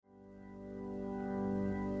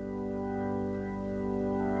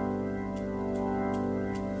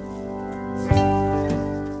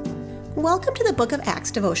Welcome to the Book of Acts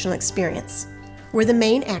devotional experience, where the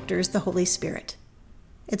main actor is the Holy Spirit.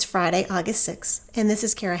 It's Friday, August 6th, and this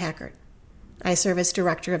is Kara Hackert. I serve as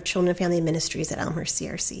Director of Children and Family Ministries at Elmhurst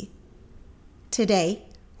CRC. Today,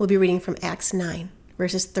 we'll be reading from Acts 9,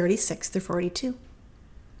 verses 36 through 42.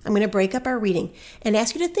 I'm going to break up our reading and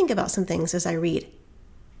ask you to think about some things as I read.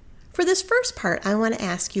 For this first part, I want to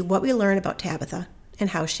ask you what we learn about Tabitha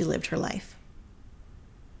and how she lived her life.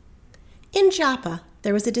 In Joppa,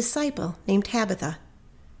 there was a disciple named Tabitha.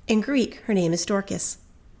 In Greek, her name is Dorcas.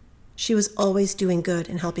 She was always doing good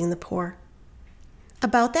and helping the poor.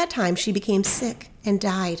 About that time, she became sick and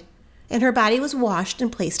died, and her body was washed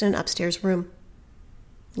and placed in an upstairs room.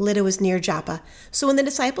 Lydda was near Joppa, so when the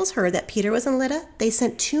disciples heard that Peter was in Lydda, they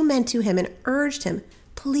sent 2 men to him and urged him,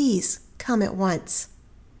 "Please come at once."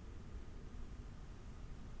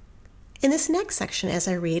 In this next section, as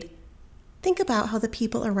I read, think about how the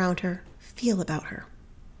people around her feel about her.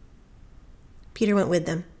 Peter went with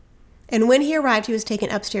them, and when he arrived, he was taken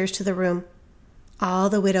upstairs to the room. All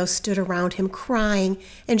the widows stood around him, crying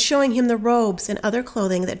and showing him the robes and other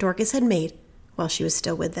clothing that Dorcas had made while she was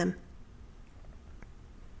still with them.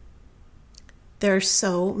 There are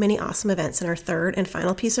so many awesome events in our third and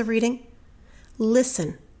final piece of reading.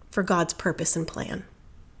 Listen for God's purpose and plan.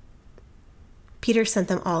 Peter sent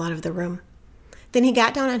them all out of the room. Then he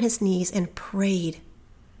got down on his knees and prayed.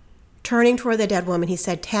 Turning toward the dead woman, he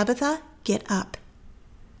said, "Tabitha, get up."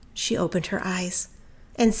 She opened her eyes,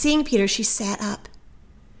 and seeing Peter, she sat up.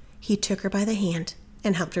 He took her by the hand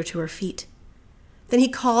and helped her to her feet. Then he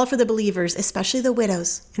called for the believers, especially the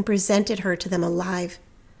widows, and presented her to them alive.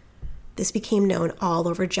 This became known all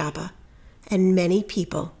over Joppa, and many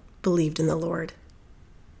people believed in the Lord.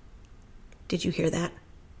 Did you hear that?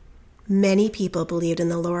 Many people believed in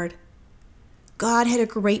the Lord. God had a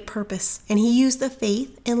great purpose, and he used the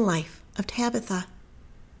faith and life of Tabitha.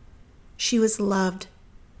 She was loved.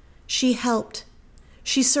 She helped.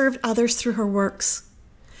 She served others through her works.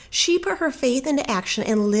 She put her faith into action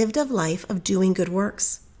and lived a life of doing good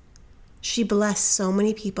works. She blessed so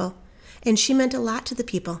many people, and she meant a lot to the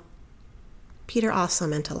people. Peter also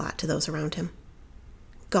meant a lot to those around him.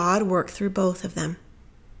 God worked through both of them.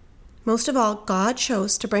 Most of all, God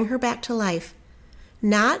chose to bring her back to life,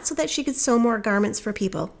 not so that she could sew more garments for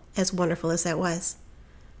people, as wonderful as that was,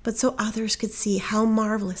 but so others could see how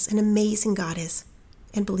marvelous and amazing God is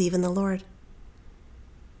and believe in the Lord.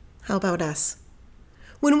 How about us?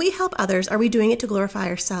 When we help others, are we doing it to glorify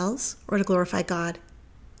ourselves or to glorify God?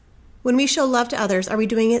 When we show love to others, are we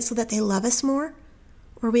doing it so that they love us more,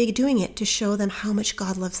 or are we doing it to show them how much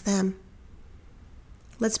God loves them?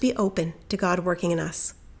 Let's be open to God working in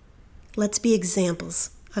us. Let's be examples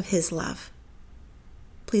of his love.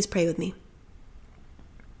 Please pray with me.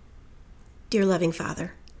 Dear loving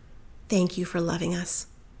Father, thank you for loving us.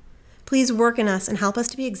 Please work in us and help us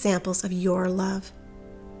to be examples of your love.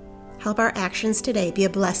 Help our actions today be a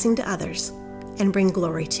blessing to others and bring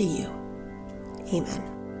glory to you.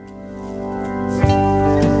 Amen.